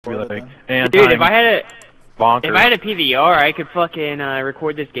be like, and dude, if I had a PVR, I could fucking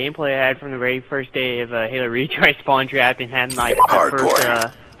record this gameplay I had from the very first day of Halo Reach, where I spawn trapped and had like the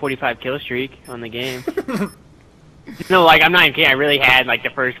first 45 kill streak on the game. No, like I'm not even kidding. I really had like the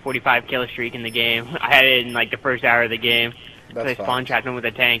first 45 kill streak in the game. I had it in like the first hour of the game. So I spawn trapped him with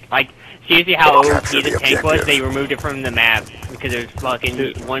a tank. Like, seriously, how OP this tank was, they removed it from the map because it was fucking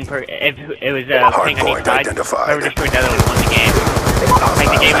if it was a tank on each side, whoever destroyed the other one won the game. Like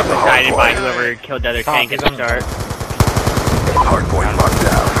the game was decided by whoever killed the other tank at the start. Hardpoint locked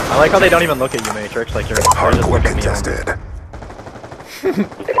down. I like how they don't even look at you, Matrix. Like you're just looking at me.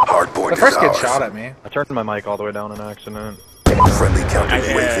 Hardpoint. The first kid shot at me. I turned my mic all the way down in accident. Friendly counter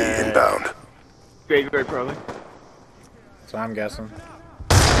UAV inbound. Graveyard probably. So I'm guessing.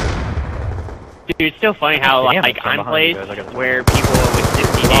 Dude, it's still funny how like I'm played where people with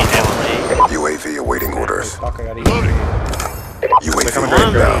 60 days have played. UAV awaiting orders. Fuck, I got UAV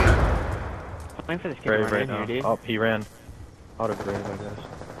inbound. I'm waiting for this kid to run in here, dude. Oh, he ran out of grave, I guess.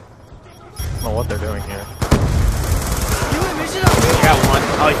 I don't know what they're doing here. I got one.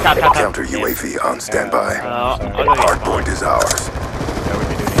 Oh, he's top. Counter UAV on standby. Hardpoint is ours. Yeah, we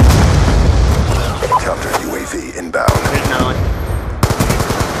can do Counter UAV inbound. There's another one.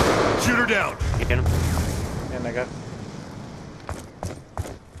 Shooter down. You get him. And I got.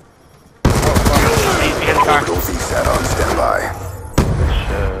 Orbital VSAT on standby.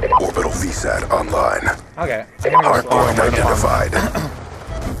 Shit. Orbital VSAT online. Okay. Hardpoint identified.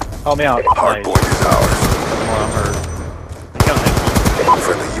 Help me out. Hardpoint is ours. I'm hurt.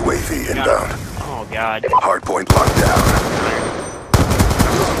 Friendly UAV inbound. Oh god. Hardpoint locked down.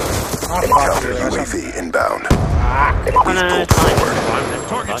 Counter UAV inbound.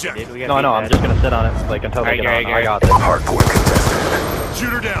 No, I'm just gonna sit on it like until they get on. I got this. Hardpoint contested.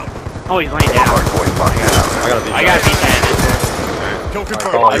 Shooter down. Oh, he's laying down. Hardpoint locked down. I got V10. Kill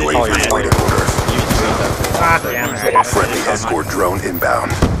confirmed. UAV awaiting orders. Damn it. Friendly escort drone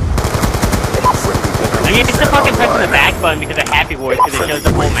inbound. I mean, it's the fucking press on the back button because of Happy Wars because it shows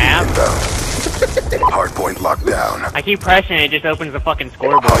the whole map. Hardpoint locked down. I keep pressing it, it just opens the fucking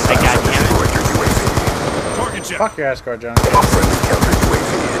scoreboard. Like, goddamn Target check. Fuck your escort, John. Friendly counter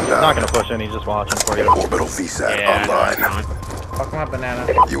UAV He's inbound. not gonna push in, he's just watching for you. Orbital VSAT online. Fuck my banana.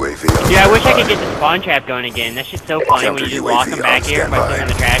 UAV Yeah, I wish I could get the spawn trap going again. That shit's so funny when you just lock them back here by sitting in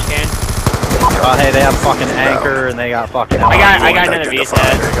the trash can. Oh, hey, they have fucking anchor and they got fucking. I got another VSAT.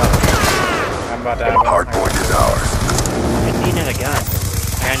 I'm about to have it. Hardpoint is ours. I need another gun.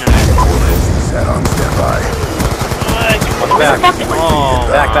 I got another. Orbital VSAT on standby. Back.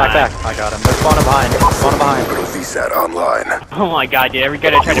 I got him. They're spawning behind. Orbital VSAT online. Oh my god, dude. Every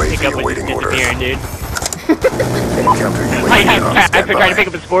gun I try to pick up was just disappearing, dude. Counter UAV on I tried to pick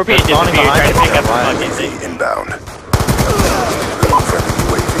up a scorpion and disappeared. Trying to pick up a fucking thing. inbound. Friendly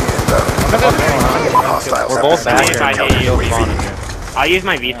UAV inbound. Hostiles We're have both back here. counter UAV. I'll use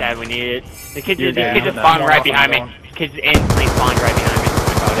my VSAT when needed. The kids just spawned right behind me. Kids instantly spawned right behind me.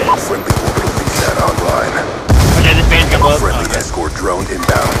 Friendly orbital VSAT online. Okay, this man's gonna blow up. Friendly escort drone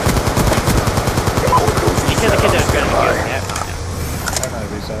inbound. Orbital You kill the VSAT kid on that's gonna standby. I have another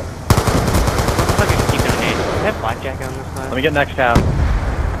reset. Fucking keep doing it. Do I have blackjack on this side? Let me get next tab.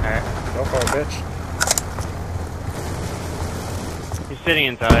 Alright. Go for it, bitch. He's sitting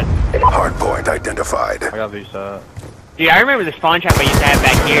inside. Hardpoint identified. I got VSAT. Dude, I remember the spawn trap I used to have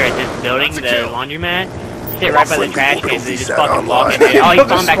back here at this building, the laundromat. Sit right by the trash cans, they just fucking walk in there. Oh, he's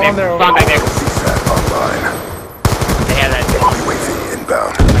spawned back there. Spawned back there. VSAT online. They have that. UAV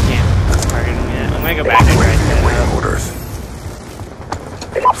inbound. I can't target him yet. I'm gonna go back and try to set it Waiting up. orders.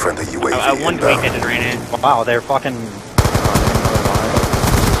 Friendly UAV I wanted to wait that inbound. and ran in. Wow, they're fucking.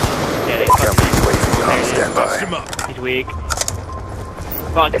 Yeah, they Counter fucking. UAV on There it is. standby. He's weak.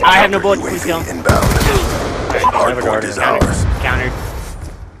 Fuck, I have no bullets, please kill UAV him. inbound. Alright, Hardpoint is ours. countered.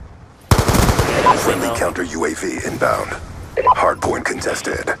 Friendly counter UAV inbound. Hardpoint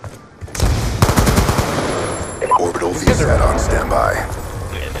contested. Orbital VSAT on standby.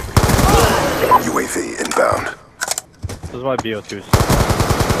 UAV inbound. This is why BO2's.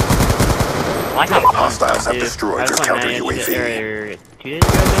 I like how Hostiles have destroyed your counter UAV. 2 days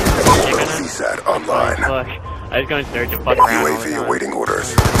ago, Orbital VSAT online. Fuck. I was going to start to fuck around all the UAV time. awaiting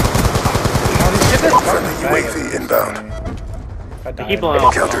orders. Friendly UAV inbound. I keep blowing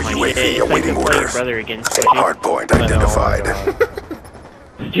off Counter all my UAV shit. It's like awaiting to play your orders. brother against Squishy. Hardpoint identified.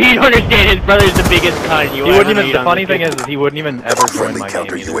 Do you understand? His brother's the biggest cunt you He ever wouldn't even. meet The on funny this thing is, he wouldn't even ever join Friendly my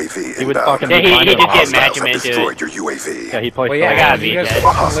counter game either. UAV He would inbound. fucking. Yeah, he find just it. get Hostiles match him have into destroyed it. your UAV. Yeah, he plays. Well, so yeah, I got you beat guys that.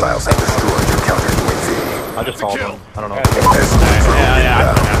 fucking Hostiles have destroyed your counter UAV. I just called him. I don't know. Escort drone Yeah, I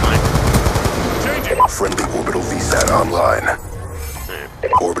inbound. got mine. Friendly orbital VSAT online.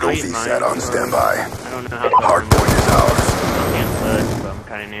 Orbital I'll use VSAT mine. on standby. I don't know how to Hardpoint is ours. but I'm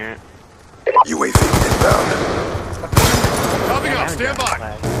kind of near it. UAV inbound. Topping Yeah, I off, haven't stand done by.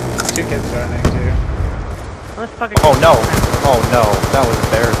 flash. 2 kids running too. Let's fucking. Oh no! Oh no! That was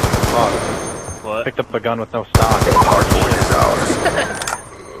embarrassing. Fuck. What? Picked up a gun with no stock. Hardpoint is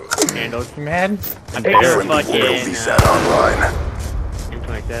ours. Handled. You mad? I picked up Friendly orbital fucking VSAT online.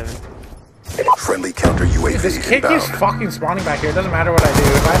 M27. Friendly counter UAV Dude, this kid keeps inbound. fucking spawning back here. It doesn't matter what I do.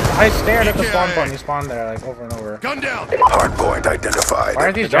 If I stared at the spawn point, he spawned there like over and over. Gun down. Hardpoint identified. Why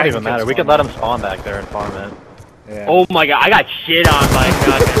are these It don't dragon even matter. kids We could spawning? let him spawn back there and farm it. Yeah. Oh my god, I got shit on by a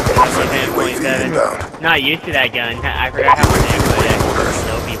shotgun. Friendly UAV M27. inbound. Not used to that gun. I forgot how much ammo it actually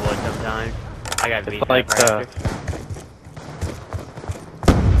kill people at sometimes. I got beat It's like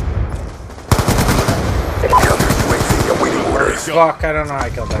Counter UAV awaiting orders. Fuck, I don't know how I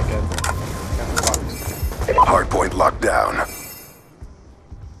killed that kid. Got fucked. Hardpoint locked down.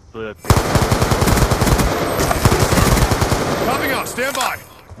 Topping off, stand by.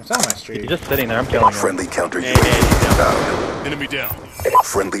 It's on my street. He's just sitting there. I'm killing him. Friendly counter Yeah, UAV inbound. Enemy down.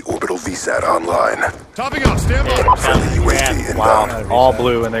 Friendly orbital VSAT online. Topping off, stand by. Friendly UAV Wow. inbound. All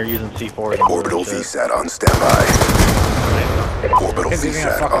blue and they're using C4s. and Orbital shit. VSAT on standby. Orbital Kid's using a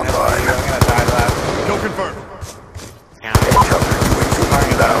VSAT fucking SMG. online. I'm gonna die to that. Kill confirmed. Counter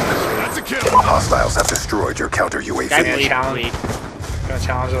UAV inbound. That's a kill. Hostiles have destroyed your counter Guy UAV. bleed, challenge. bleed. I'm gonna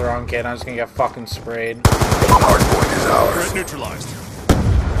challenge the wrong kid. I'm just gonna get fucking sprayed. Hardpoint is ours. Threat neutralized.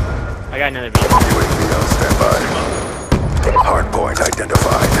 I got another beat. UAV on standby. Hardpoint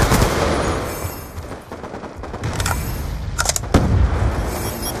identified.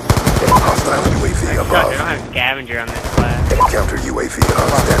 Hostile UAV Fuck, they don't above. have scavenger on this class. Counter UAV on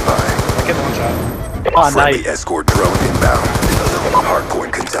standby. That kid's one shot. Oh, Friendly nice. escort drone inbound.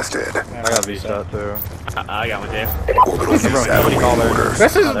 Hardpoint contested. I got V-shot too. I got one too. Orbital VSAT awaiting orders.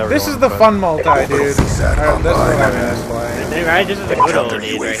 This is the fun multi, dude. Orbital VSAT This is what online. I'm gonna play. Right, this is a good old Counter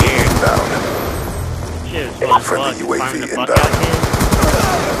dude right UAV here. inbound. Shit is fun as Friendly fuck. UAV Farming the fuck inbound.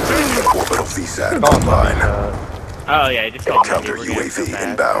 out Orbital VSAT Oh my online. god. kids. Oh yeah, just call me. Counter Dude. We're getting so UAV fast.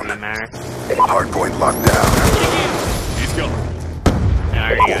 inbound. Doesn't matter. Hardpoint locked down. He's going.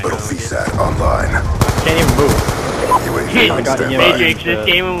 I already got Orbital no VSAT online. Can't even move. UAV on got standby. Matrix, this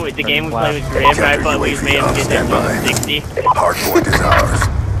game, the game we played was great, but I thought we made him get that Standby. 60. Hardpoint is ours.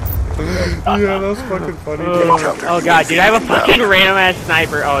 Yeah, that was fucking funny. Counter Oh god, dude, I have a UAV fucking inbound. random ass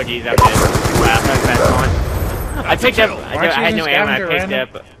sniper. Oh jeez, I'm dead. Wow, that's bad one. I picked up, I had no ammo, I picked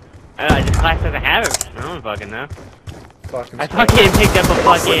up. This class doesn't have it. I don't fucking know. I fucking picked up a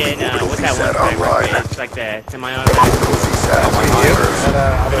fucking, what's that one sniper? It's like the semi-automatic. Orbital VSAT awaiting orders.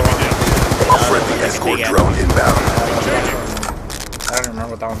 Friendly escort drone inbound. I don't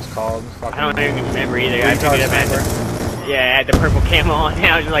remember what that one's called. I don't even remember either. I picked it up at the, yeah, I had the purple camo on, and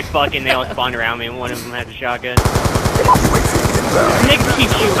I was just like, fucking, they all spawned around me, and one of them had the shotgun. UAV inbound. Niggas keep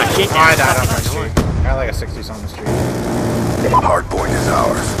shooting my shit Oh, down. I died on my Fucking street. annoying. I got like a 60 on the street. Hardpoint is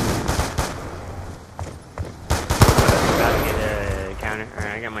ours. About to get a counter.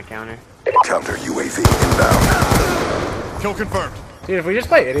 Alright, I got my counter. Counter UAV inbound. Kill confirmed. Dude, if we just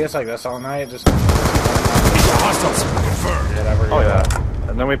play idiots like this all night, just Hostiles confirmed. whatever. Oh yeah.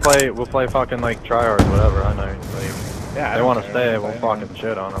 And then we'll play fucking like tryhards, whatever. I know. Like, Yeah, they want to stay, we'll fucking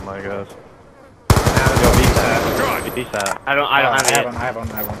shit on them, I guess. Go VSAT. Drive. VSAT. I don't I have it. have one.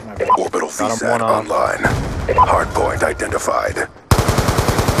 My bad. Orbital Got him VSAT one off. online. Hardpoint identified.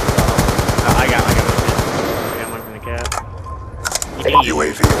 I got one from the cat.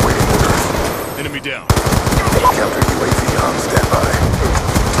 UAV awaiting orders. Enemy down. Counter UAV on standby.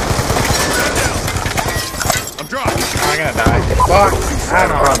 I'm driving. I'm gonna die. Fuck! I don't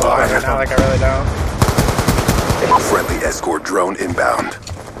know how to play right now, like I really don't. Friendly escort drone inbound.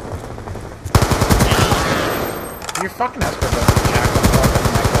 You're fucking escort doesn't jack the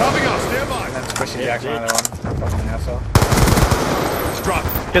fucking Topping off, stand by. and then squishy jacks another one. Fucking asshole. It's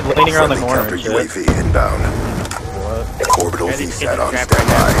dropping. Kid's leaning around the Friendly corner counter and shit. UAV inbound. What? Orbital Yeah, these VSAT kids on are trapped right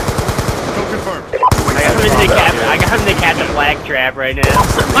standby. Kill confirmed. I got him in the cat. I got him in the cat the flag trap right now.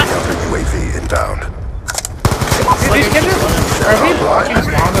 Friendly counter UAV inbound. Dude, these kids are we blocking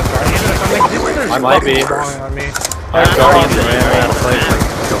spawn with guardians or something? These kids are I might be. spawning on me. Our guardians ran out of place.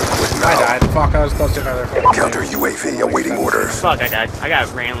 I died. Fuck, I was close to another fucking Counter UAV awaiting orders. Fuck, I died. I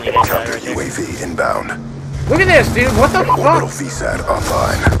got randomly hit that Counter right there. UAV inbound. Look at this, dude. What the Orbital fuck? VSAT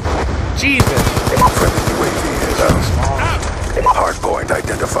online. Jesus. Friendly UAV inbound. Small. Hardpoint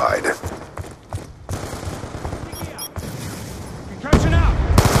identified. Catching out.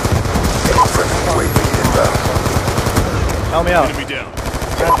 Friendly UAV inbound. Help me out. Enemy down.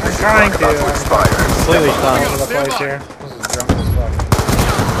 I'm trying Clock about to to. expire. Completely I'm all stunned. over the place here. This is drunk as fuck.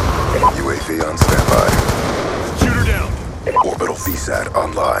 UAV on standby. Shoot her down. Orbital VSAT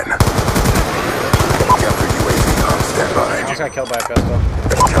online. Counter UAV on I standby. just got killed by a pistol.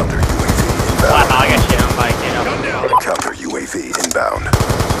 Counter UAV Wow, inbound. I got shit on by a kid up. Counter UAV inbound.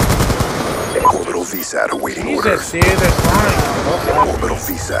 Orbital VSAT awaiting Jesus, orders. dude, they're spawning on both sides. Orbital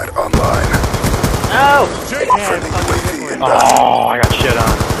VSAT online. Oh! Friendly UAV inbound. Oh, I got shit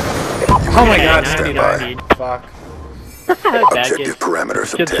on. Oh my Okay, god, now I need standby. fuck. Bad Objective kid.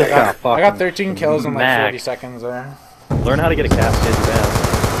 parameters Kid's just obtained. got I fucking got 13 kills in like mag. 40 seconds there. Learn how to get a cascade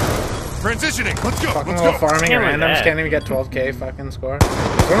fast. Transitioning. Let's go. Fucking Let's little go. farming Damn, like randoms that. can't even get 12k fucking score. It's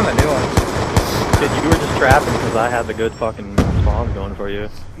one of the new ones. Kid, you were just trapping because I had the good fucking spawns going for you.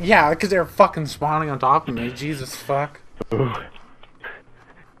 Yeah, because they're fucking spawning on top of me. Jesus fuck. Ooh.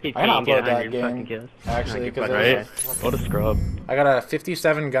 He I can can't get upload that 100 fucking game, kills. actually, because Right? What a scrub. I got a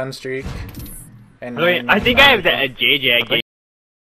 57 gun streak. And Wait, I think I have a JJ. I I think